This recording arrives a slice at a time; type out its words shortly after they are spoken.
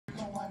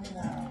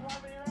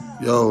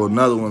Yo,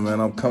 another one, man.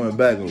 I'm coming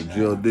back with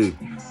GLD.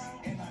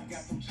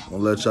 I'll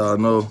let y'all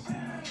know.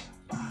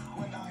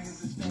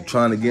 I'm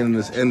trying to get in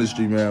this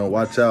industry, man.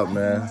 Watch out,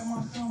 man.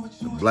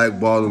 The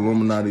blackball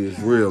Illuminati is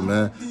real,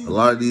 man. A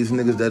lot of these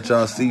niggas that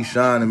y'all see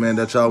shining, man,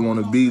 that y'all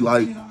want to be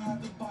like,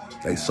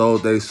 they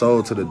sold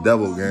to the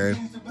devil,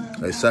 gang.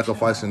 They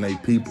sacrificing their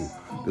people.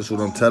 This is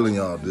what I'm telling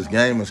y'all. This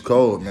game is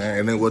cold, man.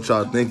 It ain't what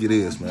y'all think it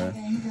is, man.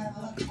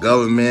 The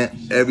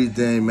government,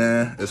 everything,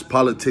 man. It's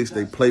politics.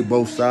 They play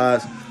both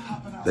sides.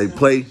 They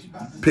play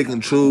pick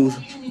and choose.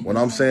 What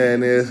I'm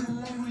saying is,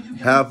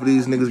 half of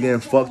these niggas getting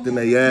fucked in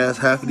their ass.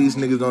 Half of these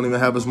niggas don't even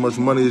have as much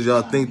money as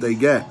y'all think they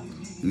got.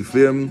 You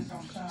feel me?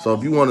 So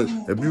if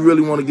you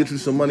really want to get you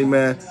some money,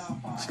 man,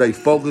 stay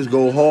focused,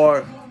 go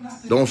hard.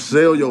 Don't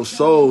sell your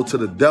soul to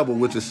the devil,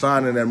 which is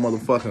signing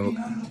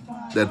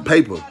that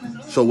paper.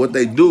 So what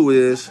they do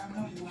is,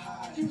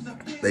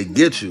 they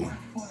get you.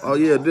 Oh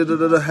yeah,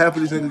 half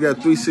of these niggas got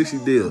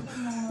 360 deals.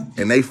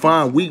 And they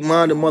find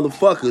weak-minded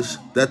motherfuckers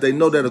that they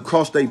know that'll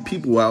cross their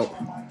people out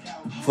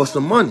for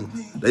some money.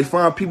 They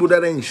find people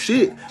that ain't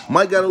shit.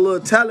 Might got a little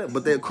talent,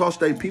 but they'll cross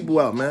their people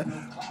out,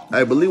 man.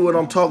 Hey, believe what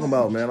I'm talking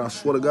about, man. I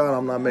swear to God,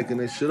 I'm not making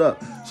this shit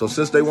up. So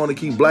since they want to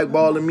keep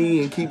blackballing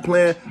me and keep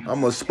playing, I'm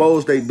going to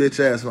expose they bitch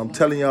ass. And I'm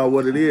telling y'all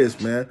what it is,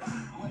 man.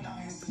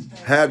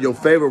 Have your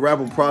favorite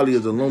rapper probably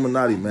is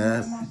Illuminati,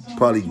 man.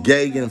 Probably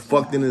gay, getting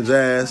fucked in his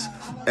ass.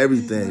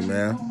 Everything,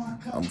 man.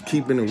 I'm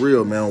keeping it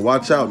real, man.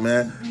 Watch out,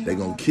 man. They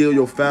gonna kill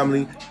your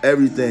family,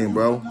 everything,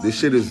 bro. This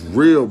shit is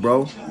real,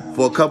 bro.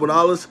 For a couple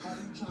dollars,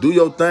 do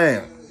your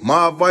thing.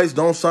 My advice,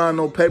 don't sign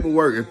no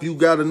paperwork. If you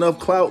got enough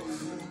clout,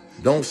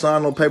 don't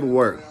sign no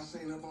paperwork.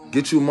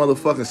 Get you a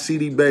motherfucking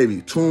CD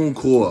Baby,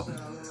 TuneCore.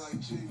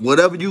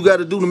 Whatever you got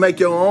to do to make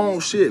your own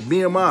shit,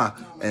 BMI,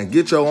 and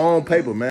get your own paper, man.